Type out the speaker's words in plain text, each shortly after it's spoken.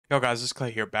Yo guys, it's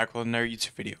Clay here, back with another YouTube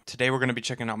video. Today we're going to be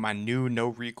checking out my new No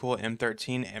Recoil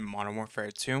M13 and Modern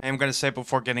Warfare 2. I'm going to say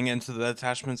before getting into the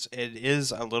attachments, it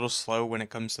is a little slow when it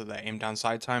comes to the aim down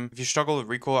sight time. If you struggle with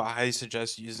recoil, I highly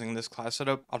suggest using this class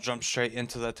setup. I'll jump straight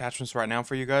into the attachments right now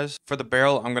for you guys. For the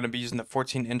barrel, I'm going to be using the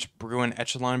 14-inch Bruin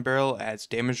Echelon barrel. It adds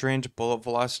damage range, bullet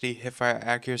velocity, hipfire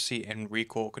accuracy, and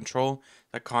recoil control.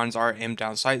 The cons are aim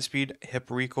down sight speed,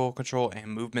 hip recoil control, and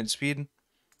movement speed.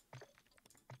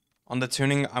 On the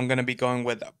tuning, I'm going to be going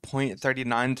with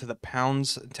 0.39 to the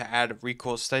pounds to add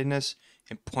recoil steadiness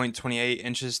and 0.28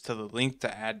 inches to the length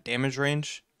to add damage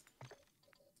range.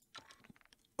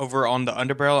 Over on the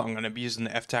underbarrel, I'm going to be using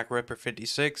the F-Tac Ripper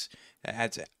 56. It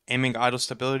adds aiming idle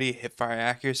stability, hipfire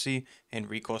accuracy, and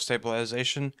recoil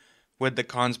stabilization, with the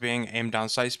cons being aim down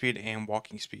sight speed and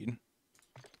walking speed.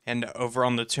 And over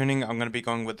on the tuning, I'm going to be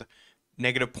going with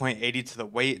negative 0.80 to the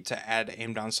weight to add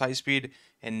aim down sight speed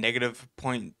and negative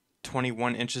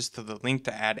 0.21 inches to the length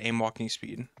to add aim walking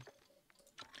speed.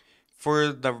 For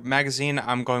the magazine,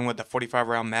 I'm going with the 45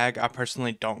 round mag. I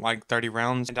personally don't like 30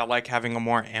 rounds and I like having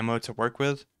more ammo to work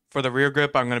with. For the rear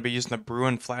grip, I'm going to be using the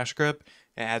Bruin flash grip.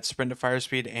 It adds sprint to fire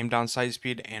speed, aim down sight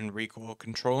speed, and recoil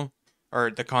control.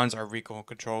 Or the cons are recoil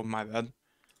control, my bad.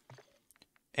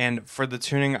 And for the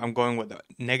tuning, I'm going with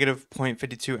negative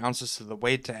 0.52 ounces to the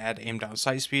weight to add aim down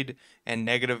sight speed and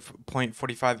negative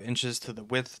 0.45 inches to the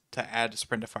width to add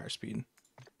sprint to fire speed.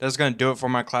 That's going to do it for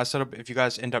my class setup. If you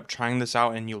guys end up trying this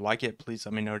out and you like it, please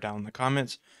let me know down in the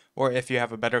comments. Or if you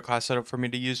have a better class setup for me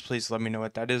to use, please let me know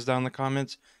what that is down in the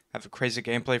comments. I have a crazy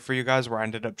gameplay for you guys where I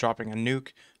ended up dropping a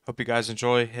nuke. Hope you guys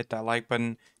enjoy. Hit that like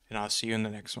button, and I'll see you in the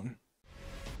next one.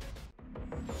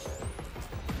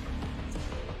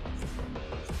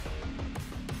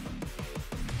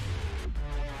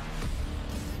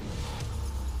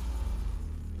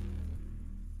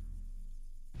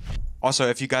 Also,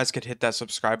 if you guys could hit that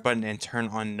subscribe button and turn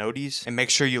on noties, and make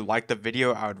sure you like the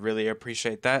video, I would really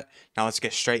appreciate that. Now let's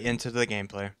get straight into the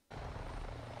gameplay.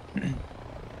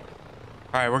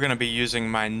 Alright, we're going to be using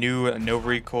my new No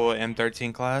Recoil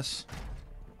M13 class.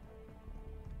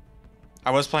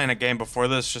 I was playing a game before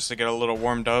this just to get a little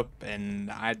warmed up, and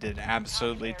I did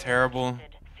absolutely terrible.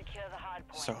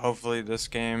 So hopefully this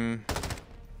game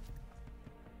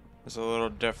is a little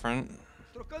different.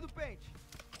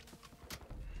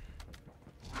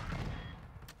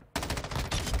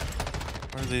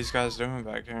 What are these guys doing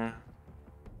back here?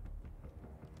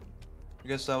 I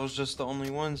guess that was just the only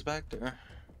ones back there.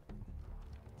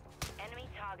 Enemy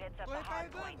targets at the hard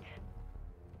point.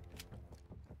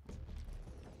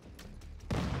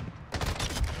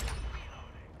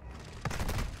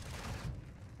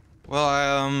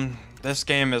 Well, this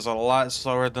game is a lot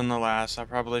slower than the last. I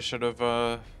probably should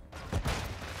have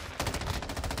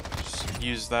just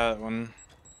used that one.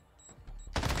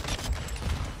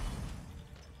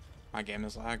 My game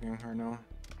is lagging right now.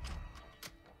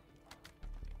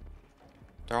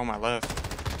 They're on my left.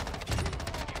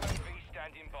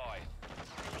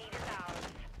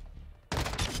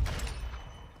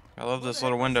 I love this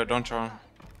little window, don't y'all?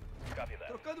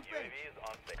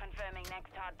 Confirming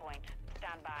next hard point.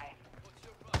 Stand by.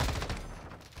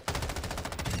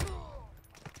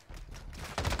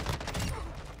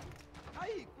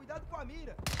 Aí, cuidado com a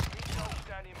mira.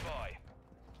 Standing by.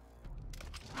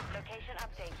 Location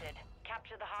updated.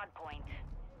 Capture the hard point.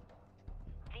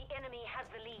 The enemy has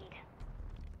the lead.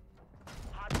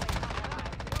 Hard point.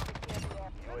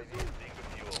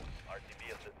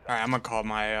 Alright, I'm gonna call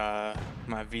my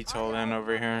my VTOL in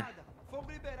over here. Fogo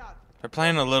liberado. They're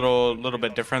playing a little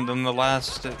bit different than the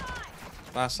last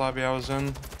lobby I was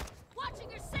in.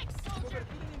 Watching your six, soldier.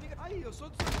 Cobertura inimiga. Aí, eu sou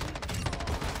do seu time.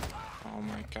 Oh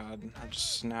my god, I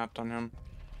just snapped on him.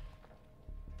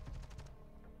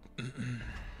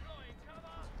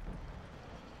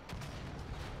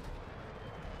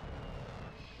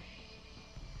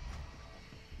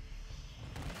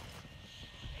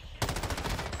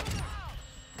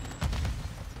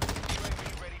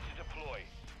 Ready to deploy.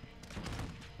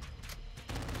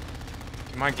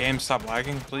 Can my game stop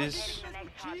lagging, please? The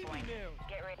next hard point.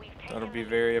 Get ready. We've taken That'll be the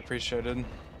very appreciated. lead.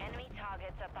 Enemy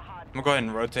targets at the hard I'm gonna go ahead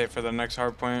and rotate for the next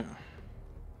hard point.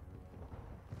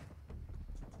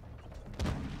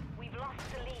 We've lost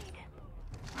the lead.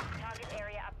 Target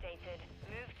area updated.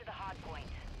 Move to the hard point.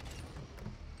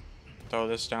 Throw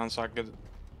this down so I could.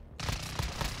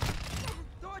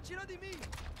 Estão atirando em mim.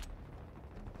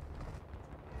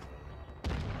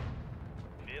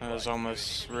 That was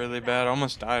almost really bad. I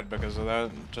almost died because of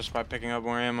that, just by picking up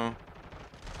more ammo.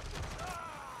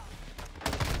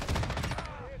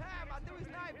 Matei o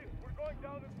sniper. We're going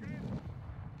down the street.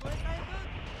 Tô recarregando.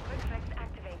 Reflex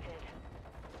activated.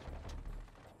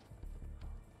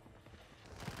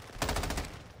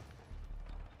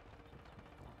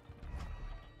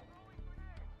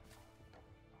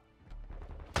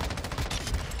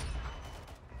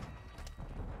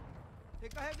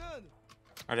 Recarregando.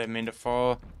 I didn't mean to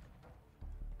fall.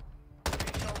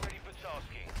 Missile ready for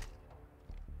tasking.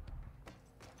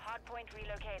 Hardpoint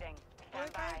relocating. Tô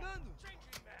Stand by. recarregando.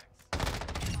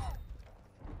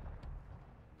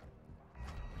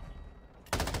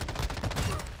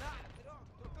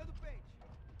 Trocando pente.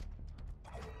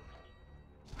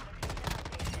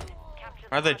 Capture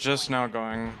Why are they the just hardpoint. now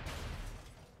going?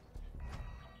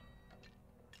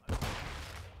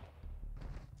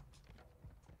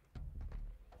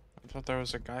 I thought there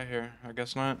was a guy here. I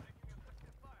guess not.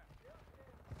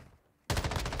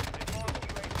 Advanced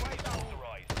UAV is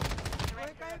authorized.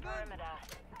 Threat to the perimeter.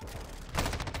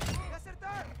 Me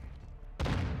acertaram.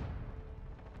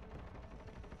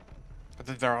 I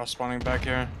think they're all spawning back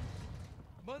here.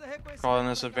 Manda reconhecimento. Calling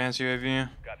this pra cá. advanced UAV.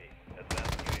 Copy.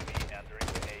 Advanced UAV entering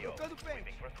the AO. Trocando pente.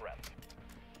 Waiting for threat.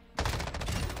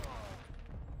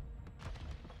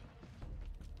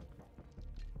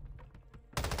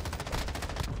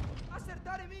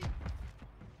 Acertaram em mim.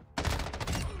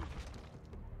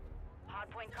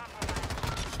 Hardpoint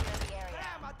compromised. Secure the area.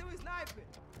 Matei um sniper.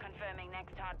 Confirming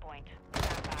next hardpoint.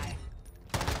 Stand by.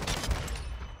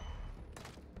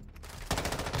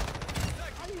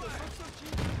 Aí, eu sou do seu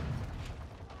time.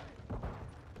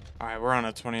 Alright, we're on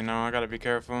a 20 now. I gotta be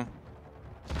careful.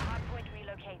 Hardpoint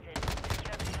relocated.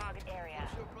 Secure the target area.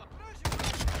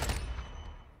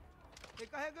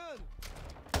 Recarregando.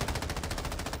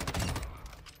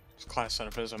 This class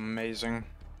setup is amazing.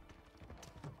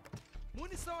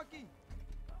 Munição aqui.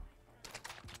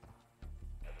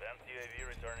 Advanced UAV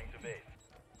returning to base.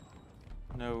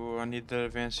 No, I need the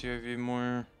advanced UAV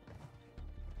more.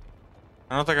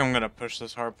 I don't think I'm gonna push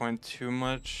this hardpoint too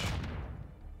much.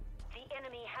 The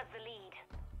enemy has the lead.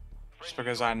 Just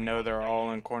because I know they're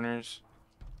all in corners.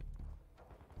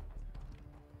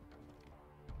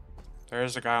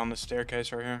 There's a guy on the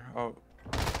staircase right here. Oh,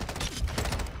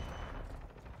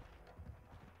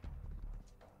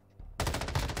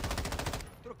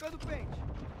 Trocando pente.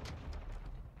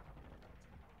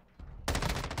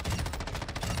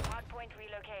 Hardpoint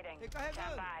relocating. Recarregando.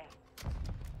 Stand by.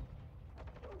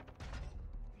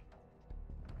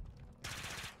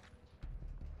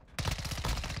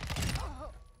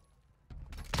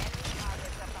 Enemy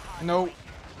targets at the hardpoint. nope.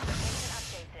 Location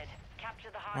updated. Capture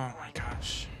the Oh hardpoint. my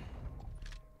gosh.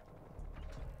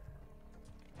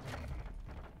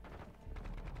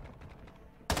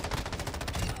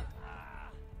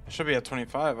 It should be at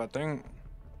 25, I think.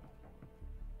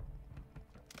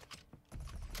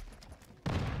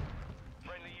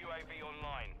 Friendly UAV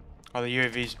online. Oh, the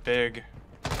UAV's big.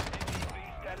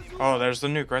 MW2 standing Oh, there's the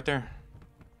nuke right there.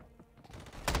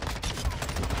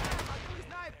 Matei um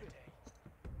sniper.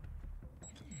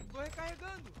 Tô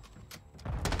recarregando.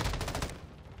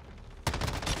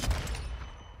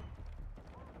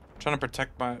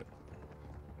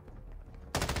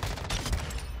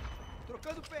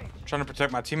 Trying to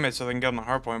protect my teammates so they can get on the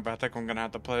hard point, but I think I'm gonna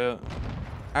have to play it.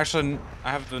 Actually,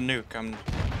 I have the nuke. I'm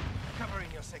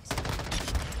Covering your six.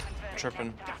 Confirming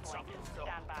tripping. next hardpoint.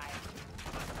 Stand by.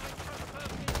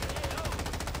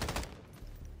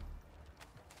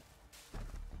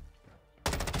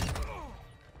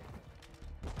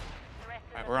 Threat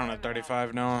to Alright, the we're on a perimeter.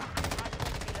 35 now.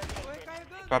 Tô Relocated.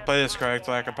 recarregando. If I play this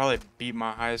correctly, I could probably beat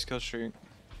my highest kill streak.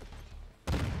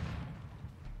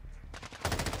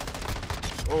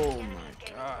 Oh Enemies my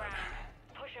gaining god. ground.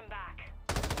 Push him back.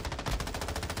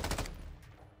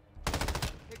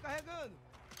 Recarregando.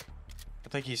 I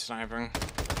think he's sniping. Enemy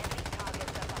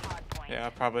targets at the hardpoint. Yeah, I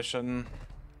probably shouldn't.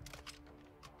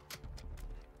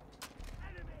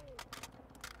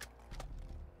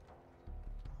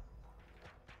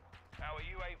 Our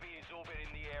UAV is orbiting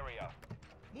the area.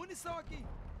 Munição aqui.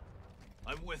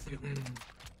 I'm with you.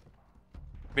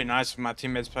 Be nice if my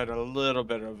teammates played a little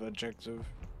bit of objective.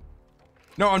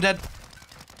 No, I'm dead. Me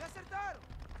acertaram.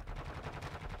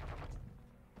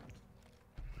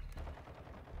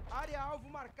 Área alvo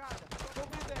marcada. Fogo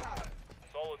liberado.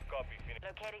 Solid copy. Finish.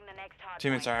 Locating the next hardpoint.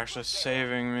 Teammates are actually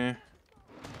saving me.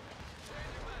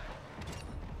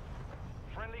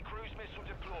 Friendly cruise missile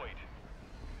deployed.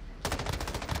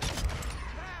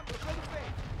 Trocando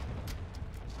pente.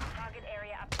 Target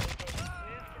area updated.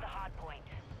 Move to the hardpoint.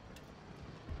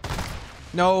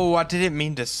 No, I didn't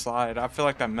mean to slide. I feel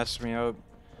like that messed me up.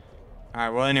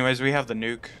 Alright, well anyways, we have the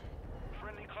nuke.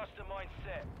 Friendly cluster mine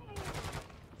set.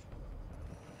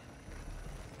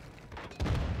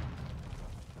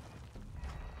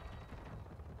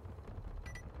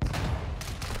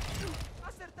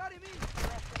 Acertaram em mim.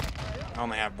 I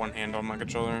only have one hand on my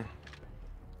controller.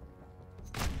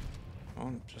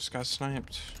 Oh, just got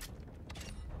sniped.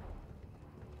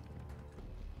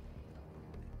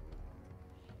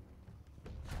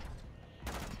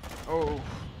 Oh.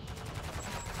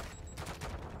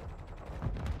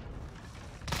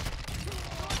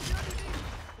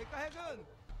 Recarregando.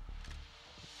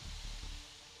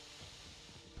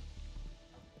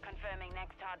 Confirming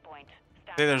next hard point.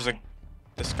 Stand Hey, there's by. a.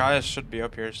 This guy should be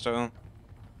up here still.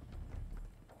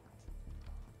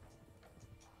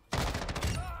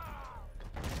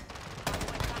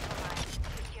 Hardpoint compromised.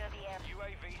 Secure the area.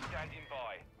 UAV standing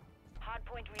by.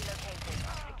 Hardpoint relocated.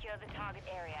 Secure the target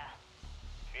area.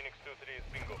 Phoenix 2-3 is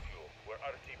bingo fuel. We're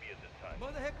RTB at this time.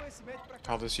 Manda reconhecimento pra cá.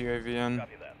 Call this UAV in.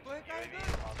 Copy that. Tô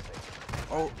recarregando.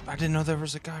 Oh, I didn't know there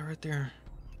was a guy right there.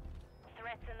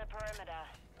 Threats in the perimeter.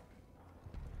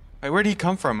 Wait, where'd he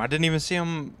come from? I didn't even see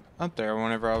him up there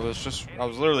whenever I was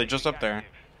literally just up there.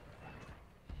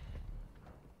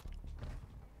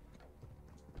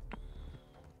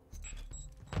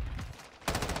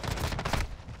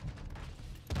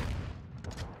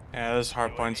 Yeah, this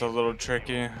hard point's a little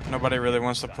tricky. Nobody really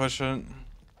wants to push it.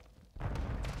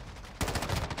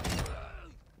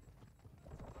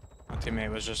 My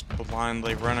teammate was just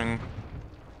blindly running,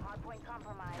 Hardpoint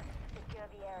compromised. Secure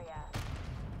the area.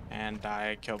 and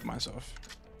I killed myself.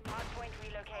 Hardpoint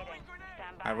relocating.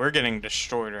 Stand by. Alright, we're getting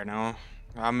destroyed right now.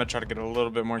 I'm gonna try to get a little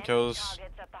bit more Enemy kills.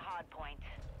 targets at the hardpoint.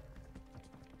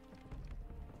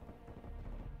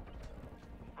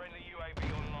 Friendly UAV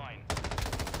online.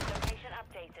 Location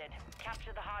updated.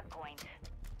 Capture the hardpoint.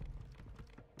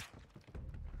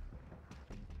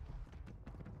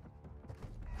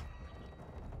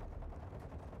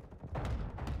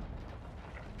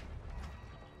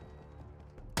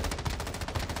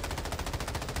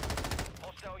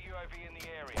 Hostile UAV in the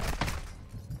area.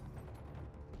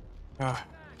 Ah,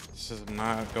 this is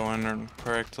not going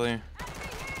correctly.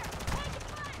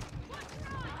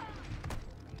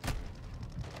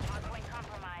 Hardpoint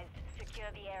compromised. Secure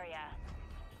the area.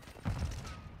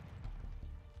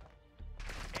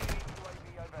 Enemy UAV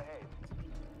overhead.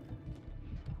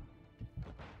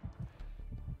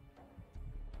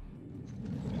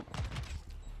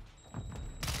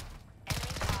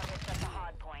 Enemy targets at the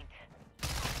hardpoint.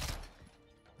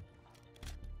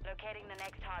 Locating the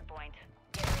next hardpoint.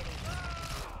 Get ready.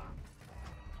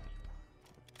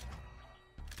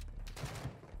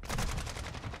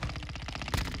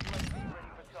 UAV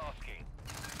ready for tasking.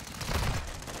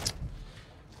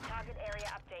 Target area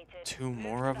updated. Two Move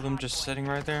more to of the them just hardpoint. sitting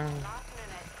right there. Last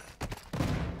minute.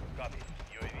 Copy.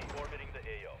 UAV orbiting the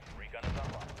AO. Recon is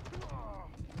online.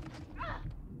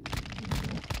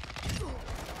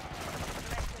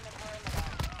 Threats in the perimeter.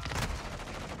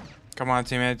 Come on,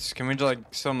 teammates. Can we just like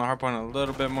sit on the hard point a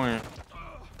little bit more?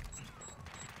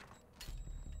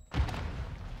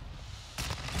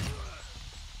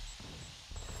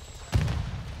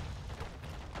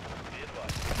 Be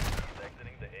advised. He's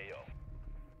exiting the AO.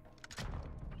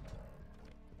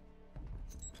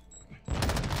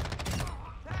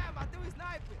 É, matei um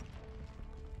sniper.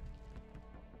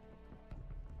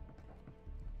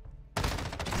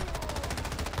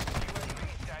 UAV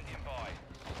standing by.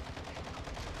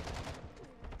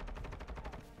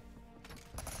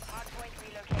 Hardpoint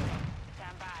relocating.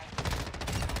 Stand by.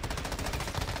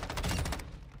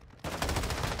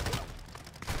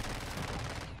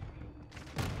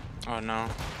 Oh no.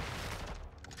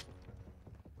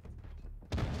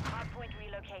 Hardpoint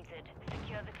relocated.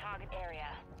 Secure the target area.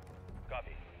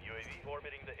 Copy. UAV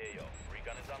orbiting the AO.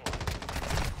 Recon is online.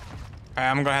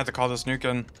 Alright, I'm gonna have to call this nuke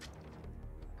in.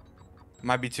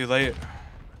 Might be too late.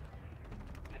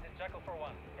 This is Jackal for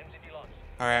 1. MCD launch.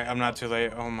 Alright, I'm not too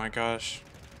late. Oh my gosh.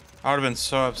 I would have been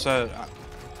so upset.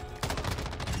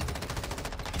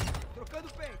 Trocando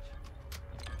pente.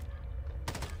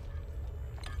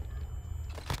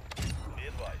 Be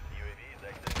advised. UAV is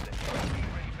exiting the AO.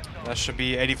 Ready for tasking. That should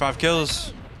be 85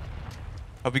 kills.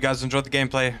 Hope you guys enjoyed the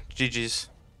gameplay. GG's.